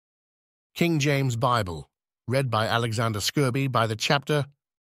King James Bible, read by Alexander Scourby by the chapter,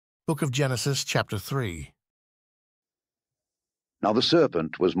 Book of Genesis, chapter 3. Now the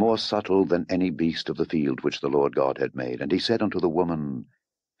serpent was more subtle than any beast of the field which the Lord God had made. And he said unto the woman,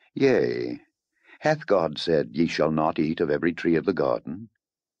 Yea, hath God said, Ye shall not eat of every tree of the garden?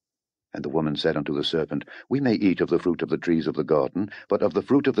 And the woman said unto the serpent, We may eat of the fruit of the trees of the garden, but of the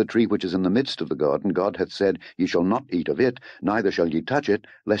fruit of the tree which is in the midst of the garden God hath said, Ye shall not eat of it, neither shall ye touch it,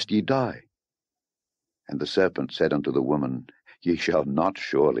 lest ye die. And the serpent said unto the woman, Ye shall not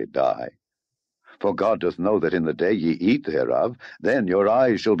surely die. For God doth know that in the day ye eat thereof, then your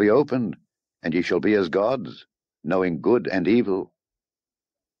eyes shall be opened, and ye shall be as gods, knowing good and evil.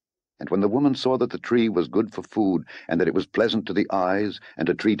 And when the woman saw that the tree was good for food, and that it was pleasant to the eyes, and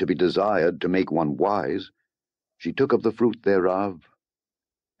a tree to be desired to make one wise, she took of the fruit thereof,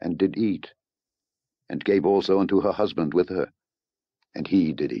 and did eat, and gave also unto her husband with her, and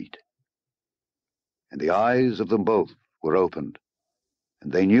he did eat. And the eyes of them both were opened,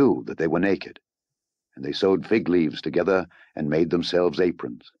 and they knew that they were naked. And they sewed fig leaves together, and made themselves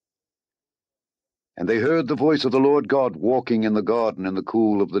aprons. And they heard the voice of the Lord God walking in the garden in the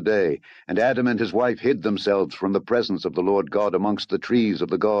cool of the day. And Adam and his wife hid themselves from the presence of the Lord God amongst the trees of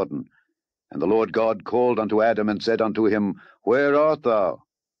the garden. And the Lord God called unto Adam, and said unto him, Where art thou?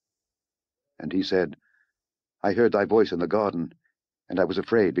 And he said, I heard thy voice in the garden, and I was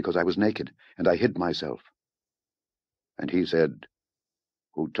afraid, because I was naked, and I hid myself. And he said,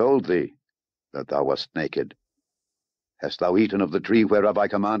 Who told thee that thou wast naked? Hast thou eaten of the tree whereof I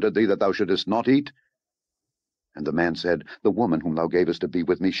commanded thee that thou shouldest not eat? And the man said, The woman whom thou gavest to be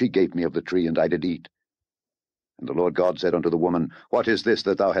with me, she gave me of the tree, and I did eat. And the Lord God said unto the woman, What is this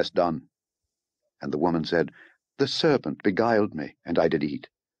that thou hast done? And the woman said, The serpent beguiled me, and I did eat.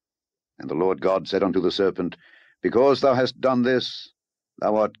 And the Lord God said unto the serpent, Because thou hast done this,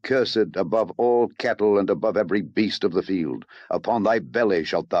 thou art cursed above all cattle and above every beast of the field. Upon thy belly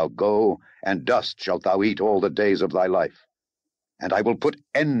shalt thou go, and dust shalt thou eat all the days of thy life. And I will put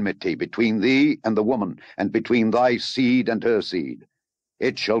enmity between thee and the woman, and between thy seed and her seed.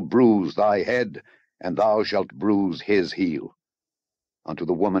 It shall bruise thy head, and thou shalt bruise his heel. Unto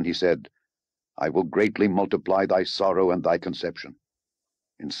the woman he said, I will greatly multiply thy sorrow and thy conception.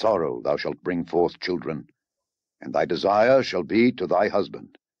 In sorrow thou shalt bring forth children, and thy desire shall be to thy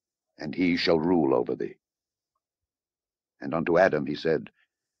husband, and he shall rule over thee. And unto Adam he said,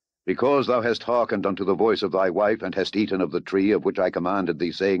 Because thou hast hearkened unto the voice of thy wife, and hast eaten of the tree of which I commanded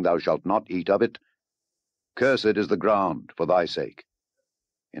thee, saying, Thou shalt not eat of it, cursed is the ground for thy sake.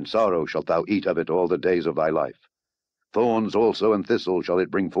 In sorrow shalt thou eat of it all the days of thy life. Thorns also and thistles shall it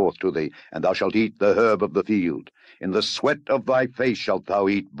bring forth to thee, and thou shalt eat the herb of the field. In the sweat of thy face shalt thou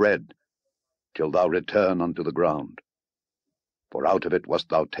eat bread, till thou return unto the ground. For out of it wast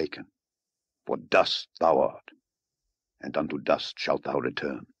thou taken, for dust thou art, and unto dust shalt thou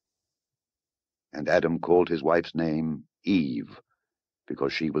return. And Adam called his wife's name Eve,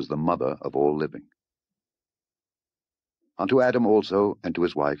 because she was the mother of all living. Unto Adam also and to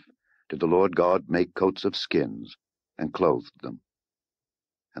his wife did the Lord God make coats of skins, and clothed them.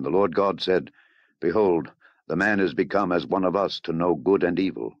 And the Lord God said, Behold, the man is become as one of us to know good and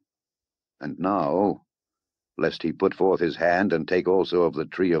evil. And now, lest he put forth his hand, and take also of the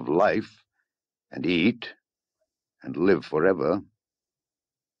tree of life, and eat, and live forever.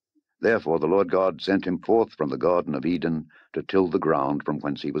 Therefore the Lord God sent him forth from the Garden of Eden to till the ground from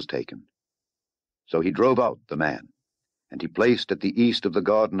whence he was taken. So he drove out the man, and he placed at the east of the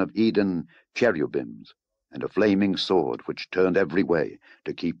Garden of Eden cherubims, and a flaming sword which turned every way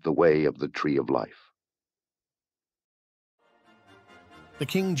to keep the way of the tree of life. The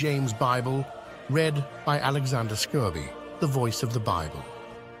King James Bible, read by Alexander Scourby, the voice of the Bible.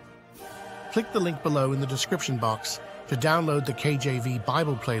 Click the link below in the description box to download the KJV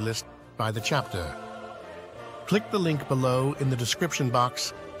Bible playlist by the chapter. Click the link below in the description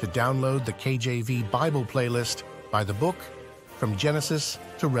box to download the KJV Bible playlist by the book From Genesis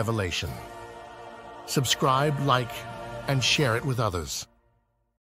to Revelation. Subscribe, like, and share it with others.